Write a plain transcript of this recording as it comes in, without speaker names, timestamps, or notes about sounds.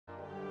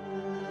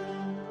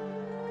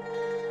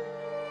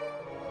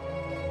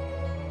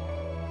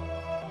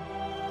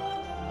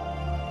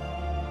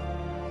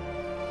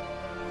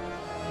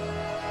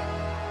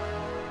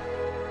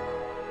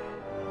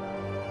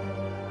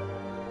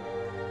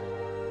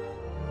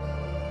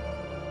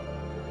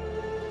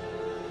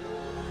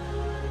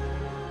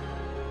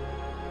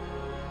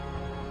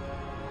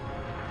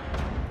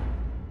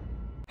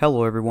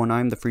Hello everyone,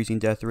 I'm the Freezing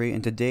Death Ray,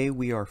 and today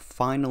we are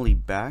finally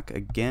back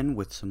again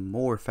with some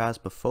more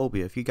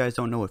Phasmophobia. If you guys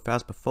don't know what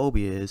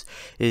Phasmophobia is,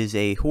 it is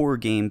a horror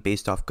game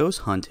based off ghost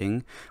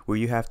hunting, where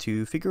you have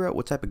to figure out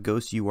what type of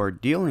ghosts you are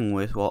dealing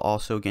with while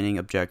also getting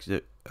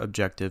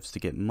objectives to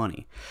get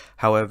money.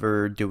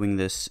 However, doing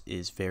this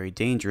is very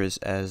dangerous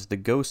as the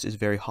ghost is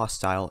very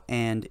hostile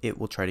and it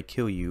will try to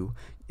kill you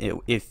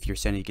if your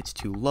sanity gets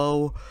too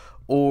low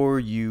or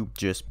you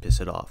just piss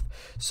it off.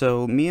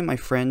 So me and my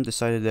friend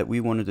decided that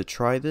we wanted to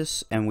try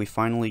this, and we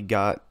finally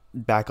got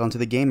back onto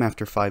the game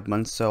after 5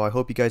 months. So I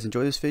hope you guys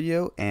enjoy this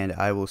video, and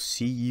I will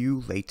see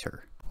you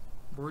later.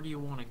 Where do you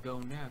want to go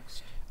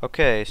next?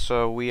 Okay,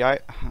 so I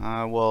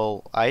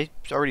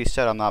already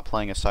said I'm not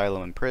playing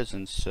Asylum in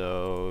prison,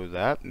 so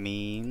that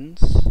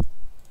means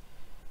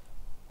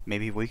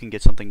maybe we can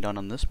get something done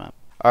on this map.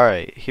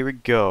 Alright, here we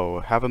go.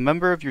 Have a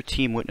member of your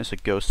team witness a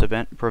ghost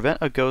event, prevent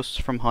a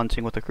ghost from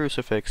hunting with a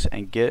crucifix,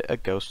 and get a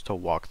ghost to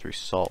walk through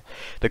salt.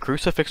 The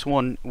crucifix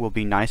one will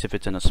be nice if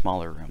it's in a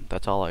smaller room.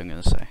 That's all I'm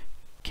going to say.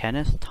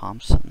 Kenneth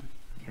Thompson.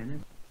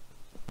 Kenneth?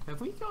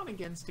 Have we gone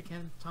against a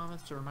Kenneth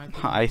Thomas, or am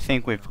I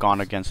think we've gone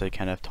against a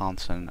Kenneth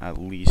Thompson at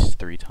least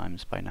 3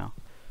 times by now.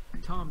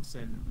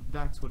 Thompson,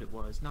 that's what it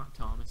was. Not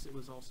Thomas, it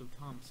was also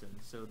Thompson,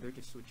 so they're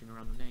just switching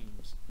around the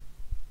names.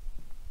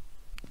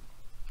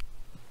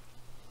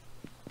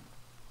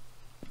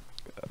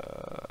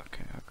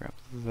 Okay, I'll grab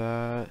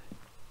that.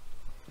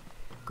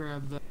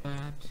 Grab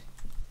that.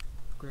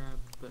 Grab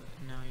the...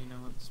 Now you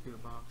know what the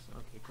spirit box.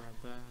 Okay, grab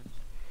that.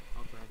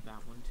 I'll grab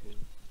that one too.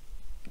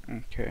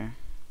 Okay.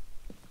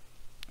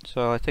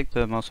 So I think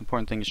the most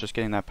important thing is just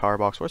getting that power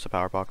box. Where's the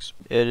power box?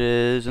 It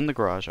is in the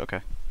garage.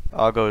 Okay.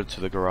 I'll go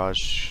to the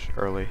garage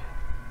early.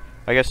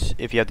 I guess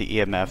if you have the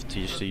EMF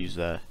to use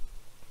that.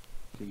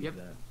 Yep.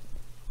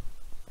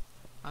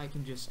 I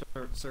can just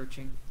start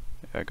searching.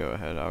 Yeah, go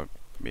ahead. I'll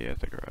be at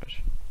the garage.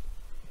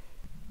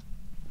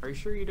 Are you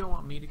sure you don't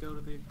want me to go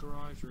to the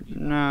garage, or do you?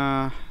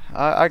 Nah,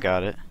 I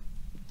got it.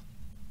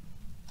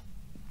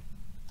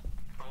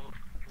 I'll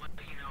let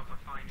you know if I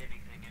find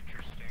anything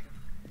interesting.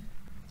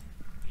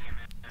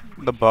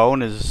 The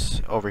bone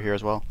is over here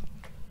as well.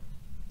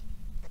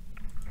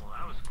 Well,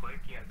 that was quick.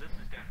 Yeah, this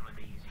is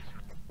definitely the easiest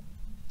one.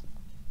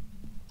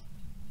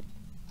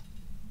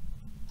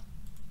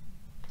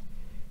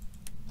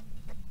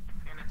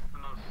 And it's the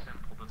most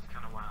simple. That's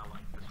kind of why I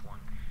like this one.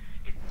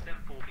 It's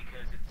simple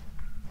because it's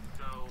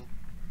so...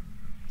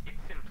 Its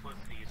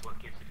simplicity is what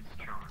gives it its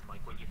charm.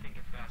 Like, when you think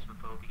of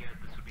Phasmophobia,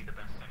 this would be the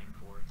best setting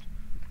for it.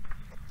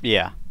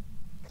 Yeah.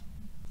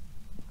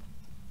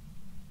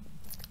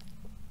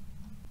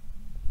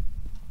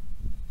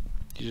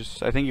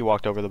 I think you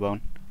walked over the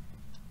bone.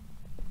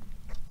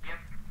 Yep.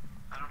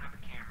 I don't have a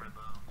camera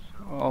though,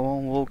 so... Oh,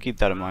 well, we'll keep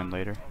that in mind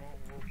later.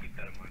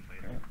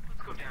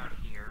 Let's go down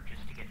here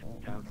just to get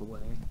it out of the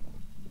way.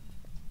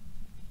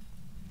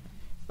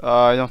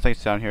 I don't think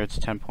it's down here. It's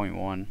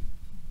 10.1.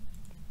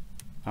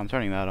 I'm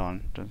turning that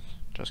on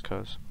just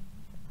cause.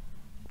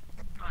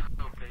 I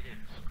hope they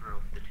didn't screw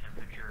up the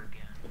temperature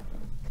again.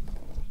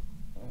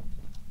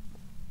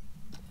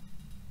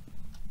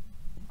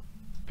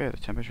 Okay, the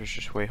temperature's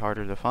just way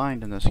harder to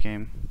find in this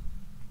game.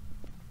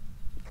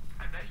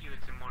 I bet you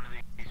it's in one of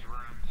these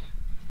rooms.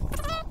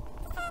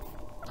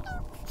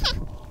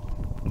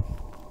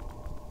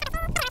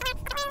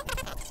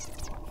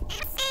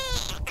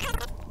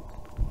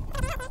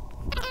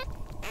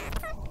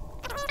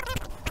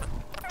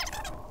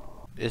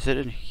 Is it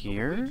in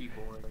here?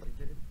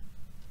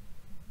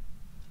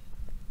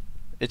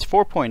 It's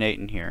 4.8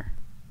 in here.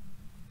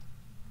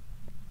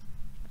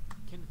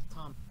 Kenneth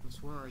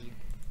Thomas, where are you?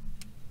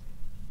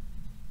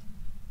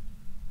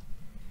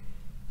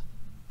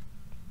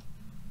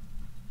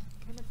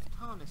 Kenneth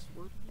Thomas,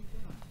 where did you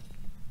go?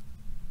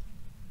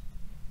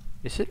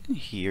 Is it in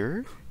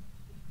here?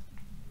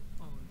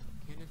 Oh,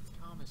 Kenneth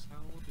Thomas, how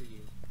old are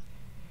you?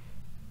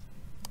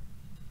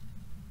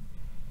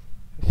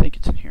 I think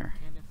it's in here.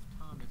 Kenneth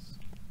Thomas,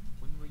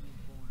 when were you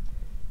born?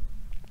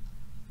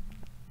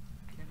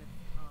 Kenneth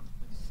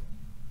Thomas,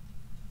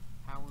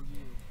 how are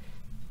you?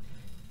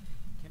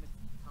 Kenneth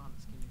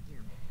Thomas, can you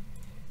hear me?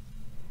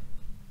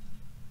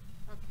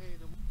 Okay,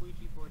 the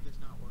Ouija board does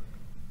not work.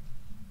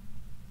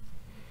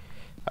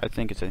 I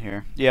think it's in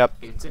here. Yep.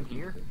 It's in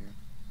here?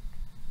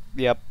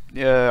 Yep.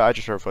 Yeah, I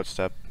just heard a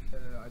footstep.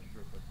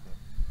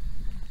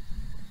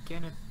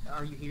 Kenneth,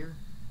 are you here?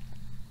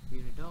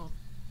 You're an adult.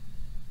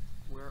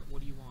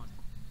 What do you want?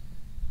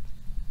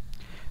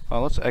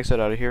 Well, let's exit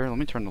out of here. Let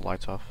me turn the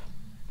lights off.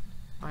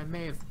 I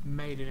may have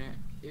made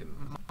it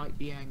might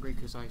be angry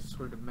because I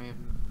sort of may have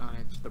not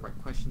answered the right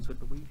questions with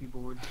the Ouija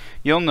board.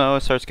 You'll know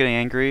it starts getting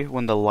angry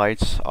when the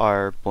lights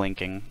are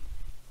blinking.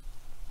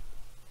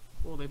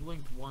 Well, they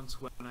blinked once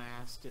when I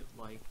asked it,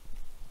 like,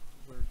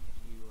 where did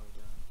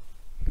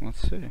you,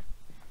 Let's see.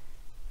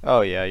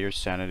 Oh yeah, your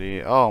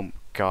sanity. Oh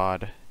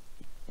god.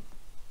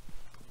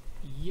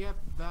 Yep,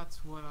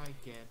 that's what I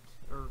get.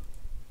 Or,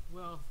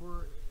 well, if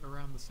we're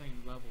around the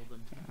same level,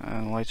 then...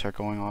 The lights are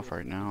going off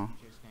right now.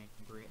 Just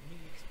angry at me,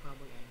 it's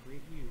probably angry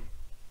at you.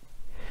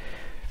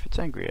 If it's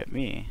angry at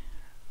me,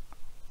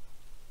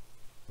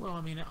 Well,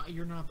 I mean,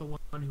 you're not the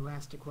one who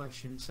asked a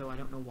question, so I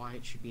don't know why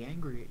it should be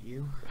angry at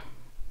you.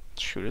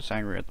 Shoot, it's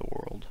angry at the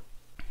world.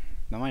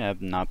 That might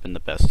have not been the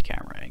best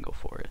camera angle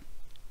for it.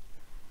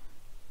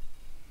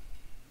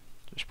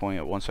 Just pointing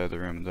at one side of the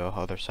room, the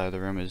other side of the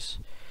room is,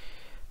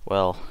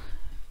 well,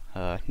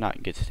 not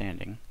in good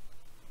standing.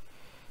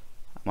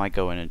 I might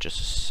go in just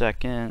a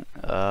second,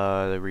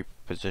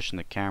 reposition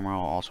the camera.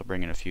 I'll also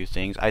bring in a few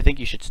things. I think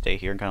you should stay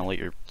here and kind of let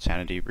your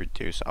sanity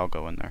reduce. I'll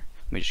go in there.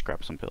 Let me just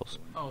grab some pills.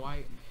 Oh,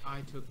 I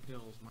took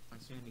pills. My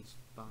sanity's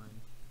fine.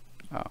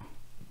 Oh.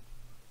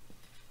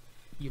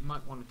 You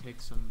might want to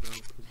take some, though,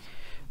 because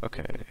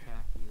Okay. it could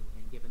attack you,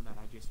 and given that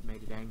I just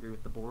made it angry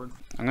with the board...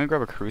 I'm gonna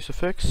grab a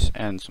crucifix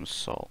and some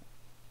salt.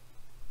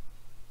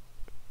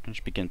 And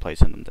just begin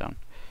placing them down.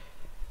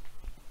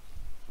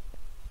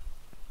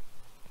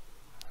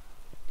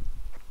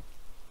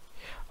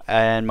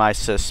 And my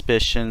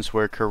suspicions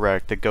were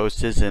correct. The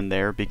ghost is in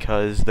there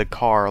because the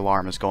car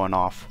alarm is going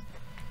off.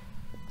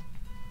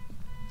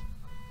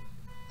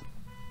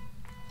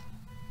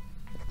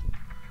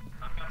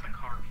 I've got the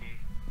car key.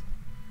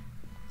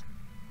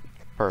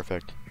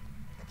 Perfect.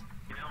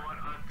 You know what?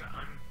 I'm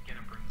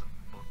gonna bring the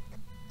book.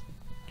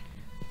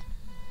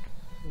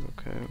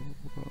 Okay.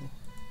 Well,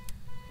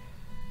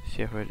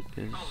 see how it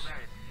is. Oh,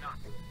 that is not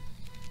good.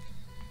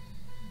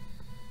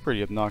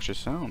 Pretty obnoxious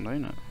sound,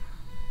 ain't it?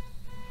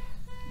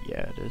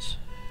 Yeah, it is.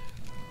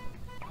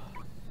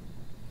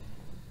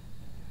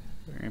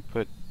 We're gonna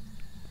put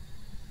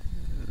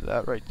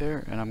that right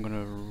there, and I'm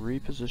gonna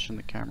reposition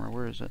the camera.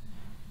 Where is it?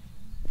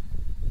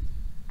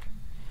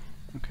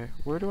 Okay,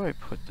 where do I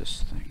put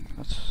this thing?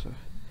 That's.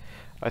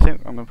 I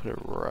think I'm gonna put it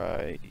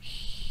right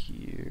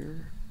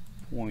here,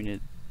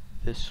 pointed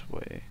this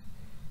way.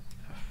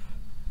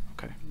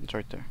 Okay, it's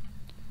right there.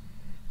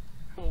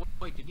 Oh,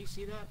 wait, did you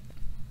see that?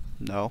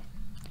 No.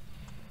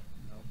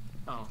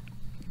 Oh.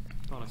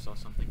 Thought I saw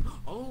something.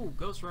 Oh,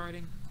 ghost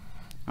riding.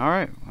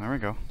 Alright, there we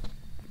go.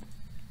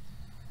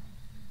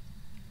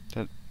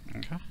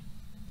 Okay.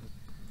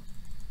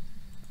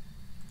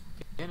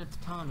 Kenneth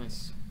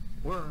Thomas.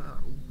 Where...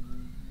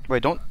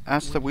 Wait, don't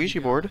ask the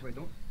Ouija board.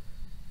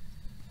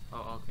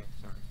 Oh, okay,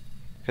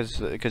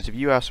 sorry. Because if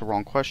you ask the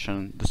wrong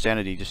question, the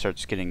sanity just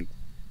starts getting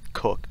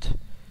cooked.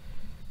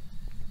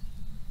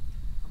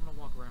 I'm gonna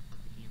walk around with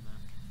the key in that.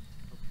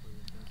 Hopefully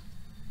it does.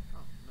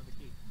 Oh, another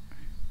key.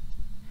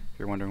 If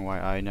you're wondering why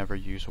I never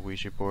use a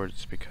Ouija board,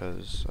 it's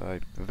because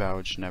I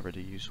vowed never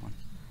to use one.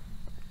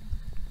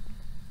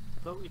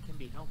 Though it can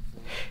be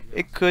helpful.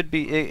 It could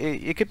be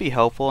it could be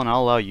helpful, and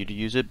I'll allow you to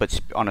use it, but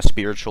on a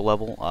spiritual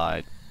level,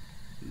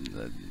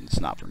 it's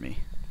not for me.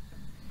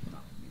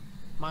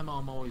 My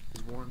mom always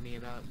warned me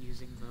about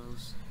using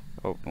those.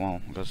 Oh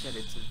well, because Said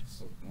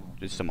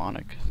it's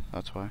demonic.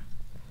 That's why.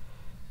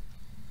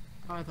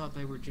 I thought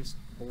they were just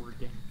board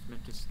games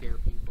meant to scare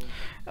people.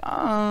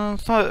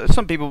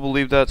 Some people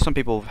believe that. Some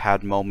people have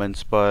had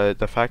moments, but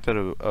the fact that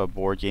a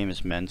board game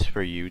is meant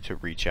for you to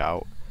reach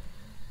out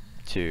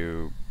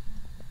to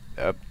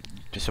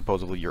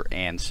supposedly your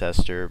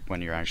ancestor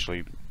when you're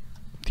actually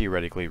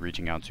theoretically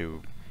reaching out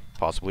to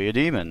possibly a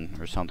demon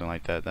or something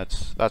like that.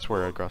 That's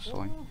where I cross the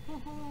line.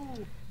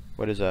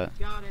 What is that?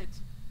 Got it.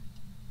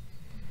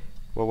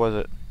 What was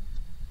it?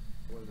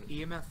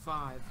 EMF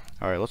 5.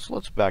 All right,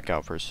 let's back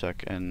out for a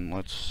sec and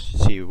let's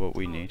see what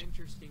we need.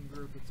 Interesting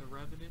group. It's a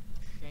Revenant,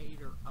 Shade,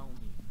 or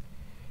Oni.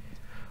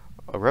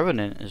 A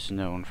Revenant is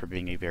known for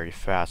being a very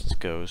fast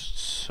ghost,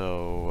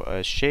 so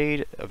a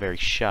Shade, a very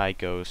shy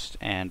ghost,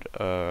 and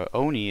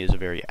Oni is a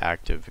very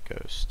active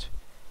ghost.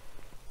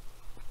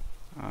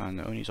 And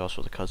Oni is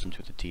also the cousin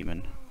to the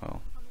demon.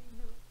 Well, I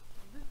mean,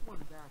 this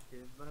one's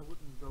active, but I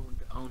wouldn't go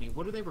into Oni.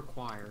 What do they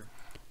require?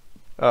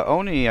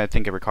 Oni, I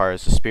think it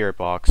requires the spirit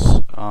box.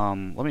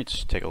 Let me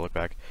just take a look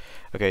back.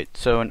 Okay,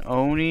 so an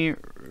Oni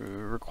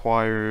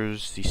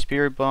requires the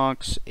spirit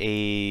box,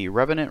 a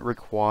Revenant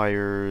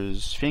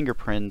requires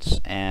fingerprints,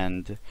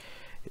 and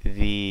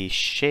the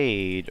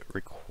Shade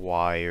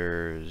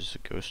requires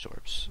ghost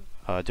orbs.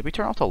 Did we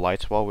turn off the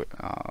lights while we...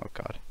 Oh,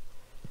 God.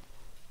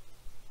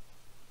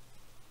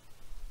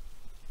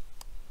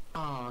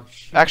 Oh,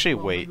 shit. Actually,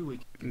 Well, wait.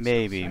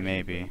 Maybe.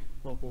 Maybe.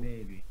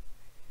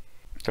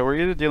 So we're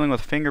either dealing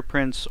with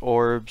fingerprints,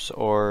 orbs,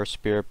 or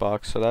spirit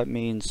box, so that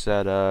means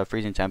that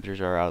freezing temperatures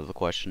are out of the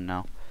question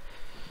now.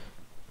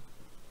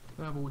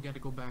 Well, but we gotta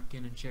go back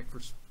in and check for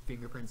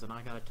fingerprints, and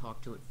I gotta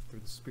talk to it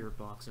through the spirit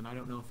box, and I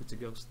don't know if it's a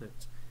ghost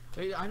that's...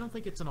 I don't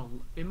think it's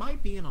it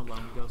might be an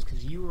alone ghost,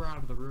 because you were out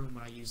of the room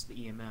when I used the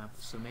EMF,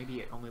 so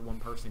maybe only one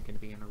person can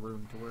be in a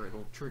room to where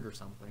it'll trigger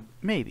something.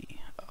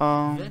 Maybe.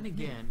 Then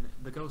again,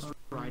 the ghost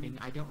riding,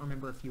 I don't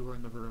remember if you were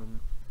in the room,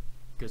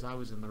 because I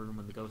was in the room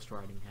when the ghost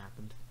riding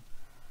happened.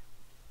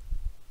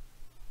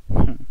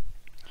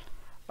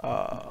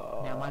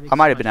 I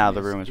might have been out of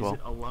the room as well.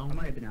 I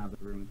might have been out of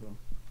the room as well.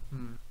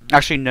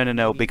 Actually,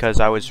 no, because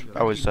I was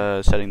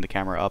setting the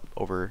camera up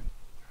over.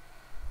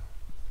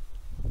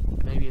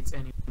 Maybe it's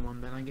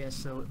anyone then, I guess,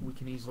 so we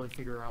can easily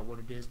figure out what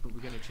it is, but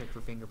we gotta check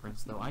for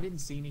fingerprints, though. I didn't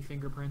see any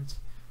fingerprints,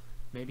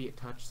 Maybe it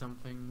touched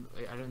something.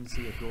 I didn't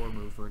see a door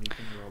move or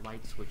anything, or a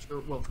light switch.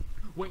 Or, well,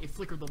 wait, it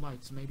flickered the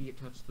lights. Maybe it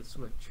touched the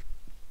switch.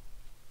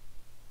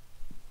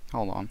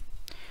 Hold on.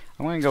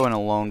 I'm gonna go in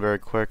alone very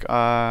quick.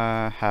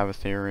 I have a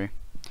theory.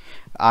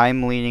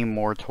 I'm leaning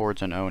more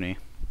towards an Oni.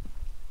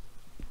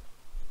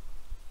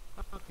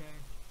 Okay.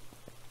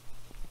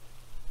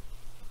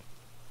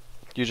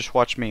 You just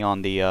watch me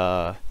on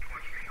the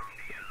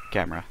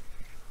camera.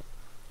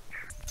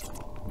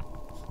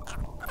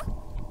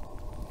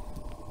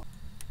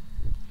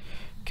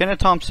 Kenneth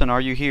Thompson,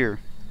 are you here?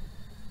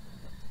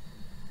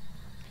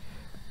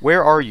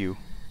 Where are you?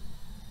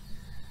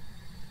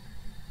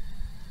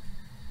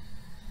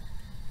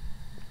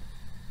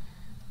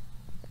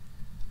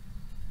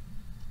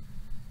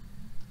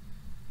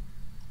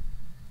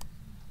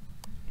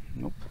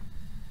 Nope.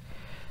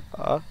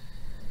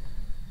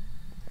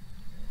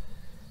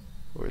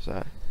 Where's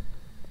that?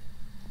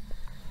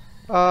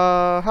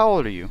 How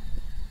old are you?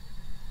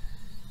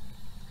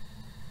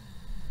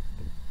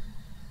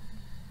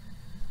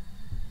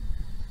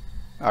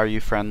 Are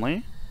you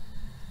friendly?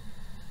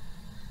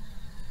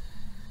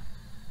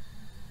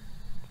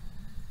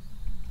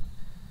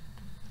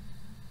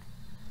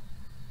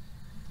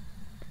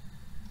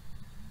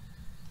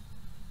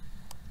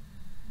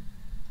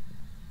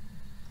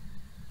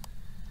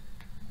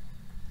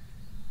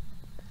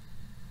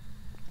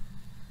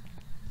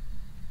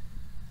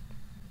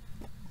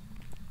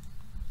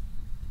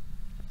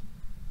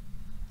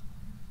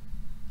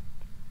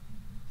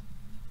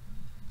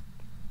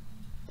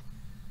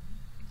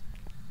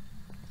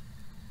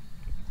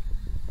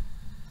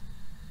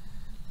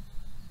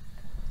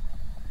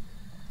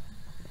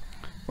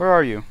 Where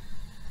are you?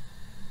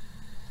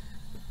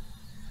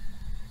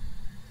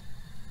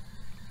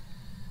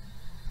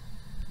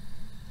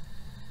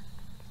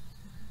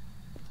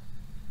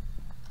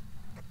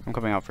 I'm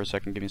coming out for a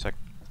second, give me a sec.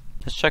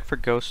 Let's check for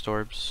ghost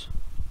orbs.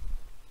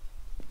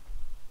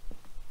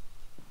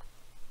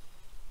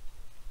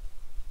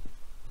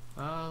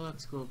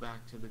 Let's go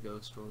back to the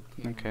ghost orb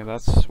camera. Okay,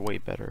 that's way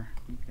better.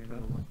 Okay,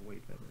 that's way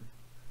better.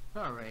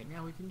 Alright,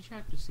 now we can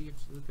check to see if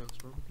the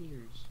ghost orb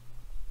appears.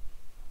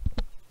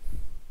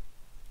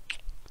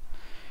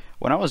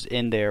 When I was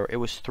in there, it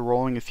was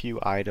throwing a few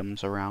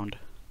items around.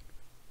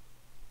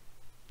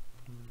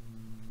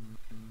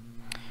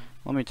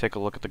 Let me take a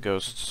look at the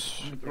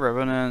ghosts.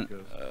 Revenant,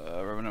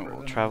 Revenant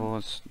will travel.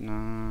 It's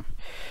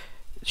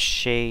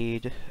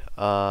Shade.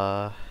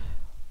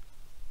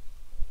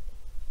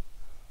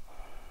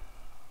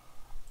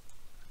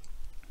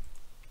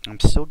 I'm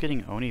still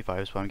getting Oni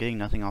vibes, but I'm getting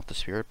nothing off the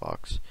spirit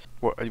box.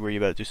 Were you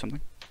about to do something?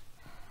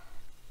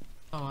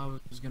 Oh, I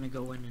was gonna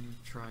go in and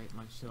try it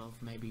myself.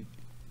 Maybe,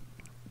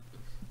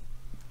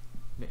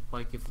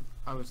 like, if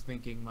I was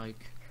thinking,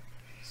 like,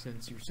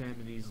 since your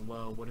sanity's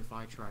low, what if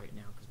I try it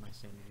now? Because my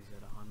sanity's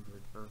at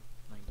 100 or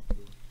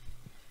 92.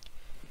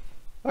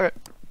 Okay.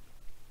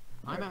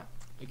 I'm at,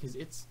 because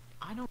it's,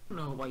 I don't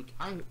know, like,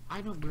 I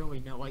don't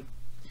really know, like,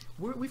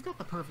 we've got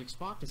the perfect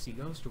spot to see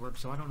ghost orbs,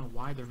 so I don't know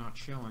why they're not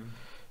showing.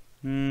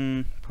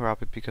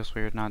 Probably because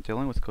we're not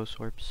dealing with ghost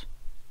orbs.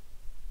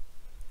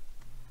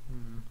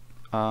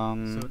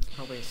 So it's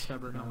probably a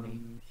stubborn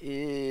Oni.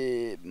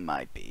 It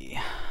might be.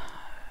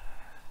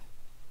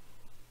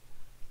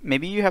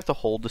 Maybe you have to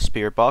hold the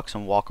spirit box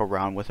and walk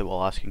around with it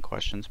while asking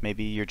questions.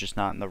 Maybe you're just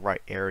not in the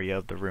right area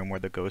of the room where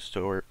the ghost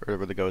or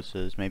where the ghost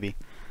is. Maybe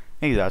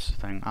that's the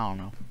thing. I don't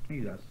know.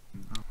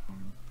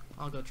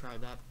 I'll go try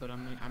that, but I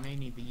may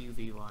need the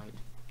UV light.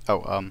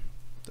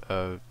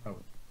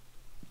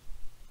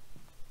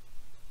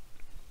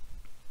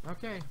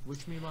 Okay,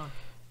 wish me luck.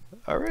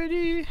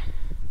 Alrighty.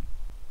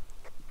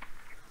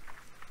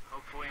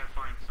 Hopefully I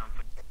find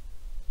something.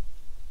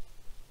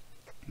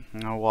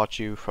 I'll watch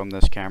you from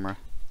this camera.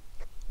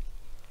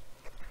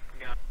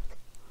 Yeah.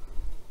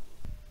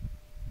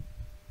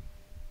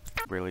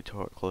 Really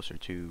closer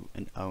to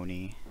an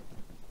Oni.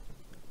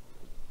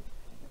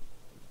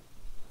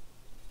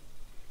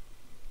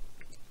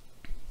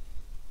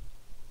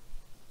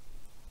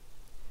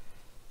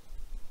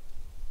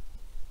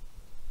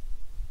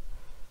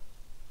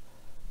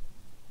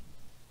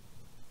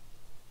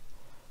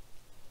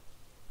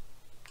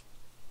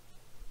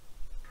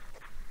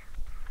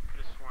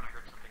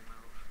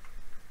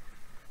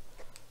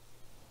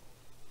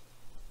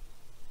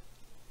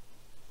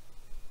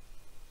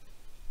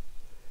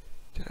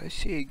 Did I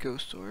see a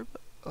ghost orb?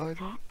 I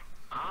don't.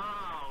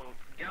 Oh,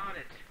 got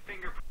it.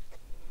 Fingerprint.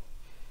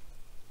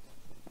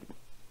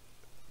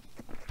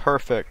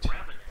 Perfect.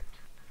 Revenant.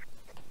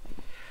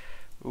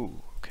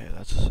 Ooh, okay,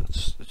 that's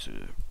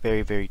a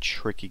very, very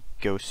tricky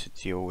ghost to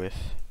deal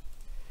with.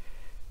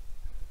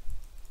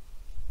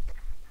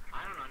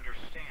 I don't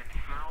understand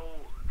how.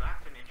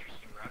 That's an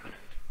interesting revenant.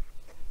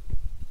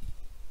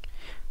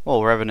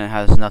 Well, Revenant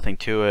has nothing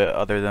to it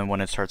other than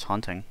when it starts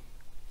hunting.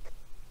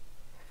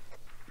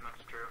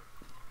 That's true.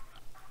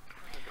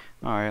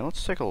 Alright,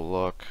 let's take a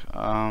look.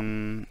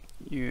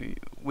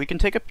 We can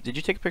take a. Did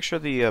you take a picture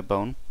of the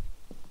bone?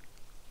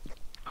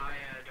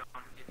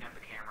 Didn't have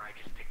the camera. I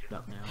just picked it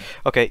up now.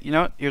 Okay, you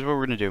know what? Here's what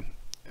we're gonna do.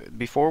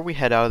 Before we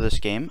head out of this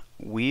game,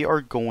 we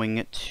are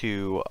going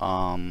to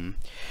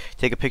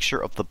take a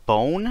picture of the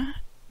bone,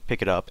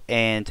 pick it up,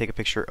 and take a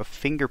picture of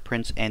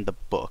fingerprints and the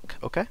book.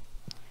 Okay?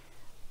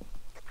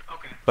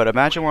 Okay. But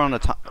imagine we're on a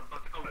time.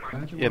 Oh,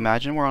 right.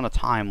 Imagine we're on a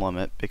time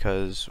limit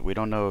because we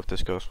don't know if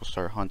this ghost will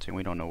start hunting.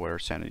 We don't know where our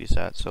sanity's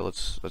at. So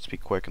let's be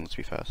quick and let's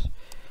be fast.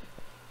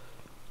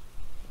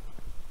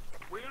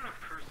 We don't have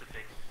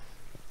crucifix.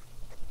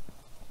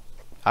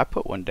 I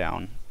put one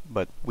down,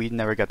 but we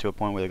never got to a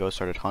point where the ghost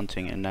started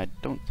hunting, and I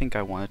don't think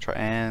I want to try.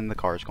 And the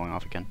car is going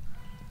off again.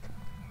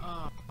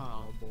 Oh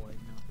boy,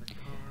 not the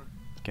car.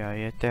 Gotta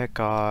get that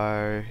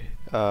car.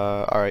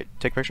 Alright,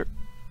 take a picture.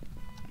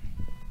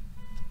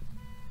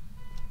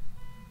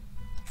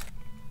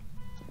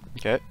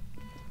 Okay.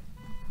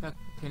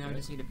 Okay, now I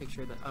just need a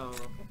picture of the. Oh,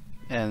 okay.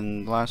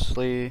 And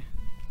lastly,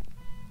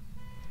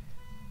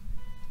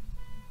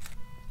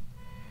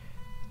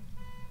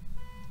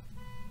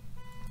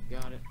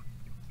 Got it.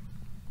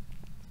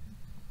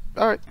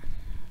 alright.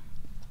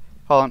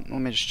 Hold on, let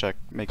me just check,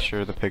 make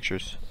sure the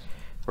pictures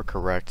were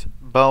correct.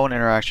 Bone,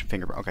 interaction,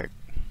 fingerprint. Okay.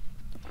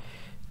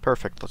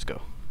 Perfect, let's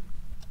go.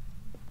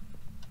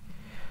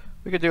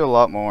 We could do a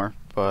lot more,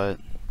 but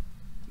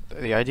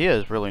the idea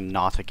is really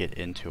not to get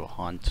into a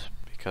hunt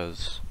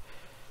because,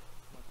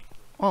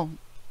 well,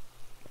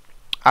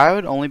 I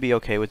would only be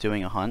okay with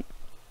doing a hunt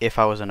if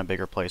I was in a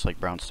bigger place like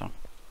Brownstone,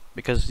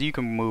 because you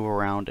can move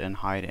around and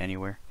hide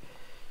anywhere.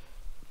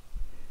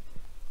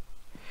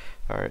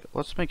 Alright,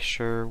 let's make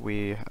sure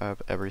we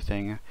have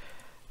everything.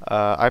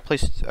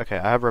 Okay,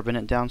 I have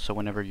Revenant down, so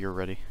whenever you're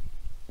ready.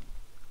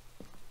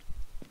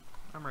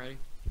 I'm ready.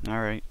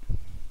 Alright.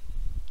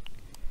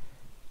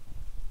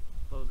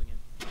 Closing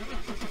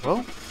it.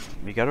 Well,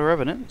 we got a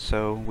Revenant,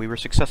 so we were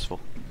successful.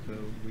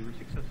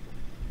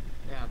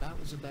 Yeah, that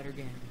was a better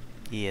game.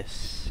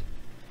 Yes.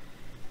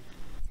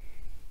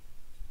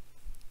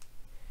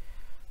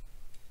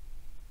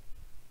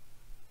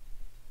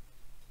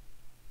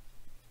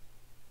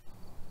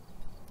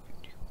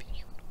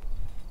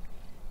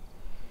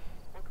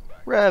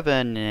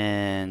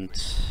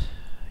 Revenant.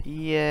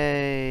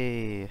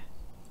 Yay.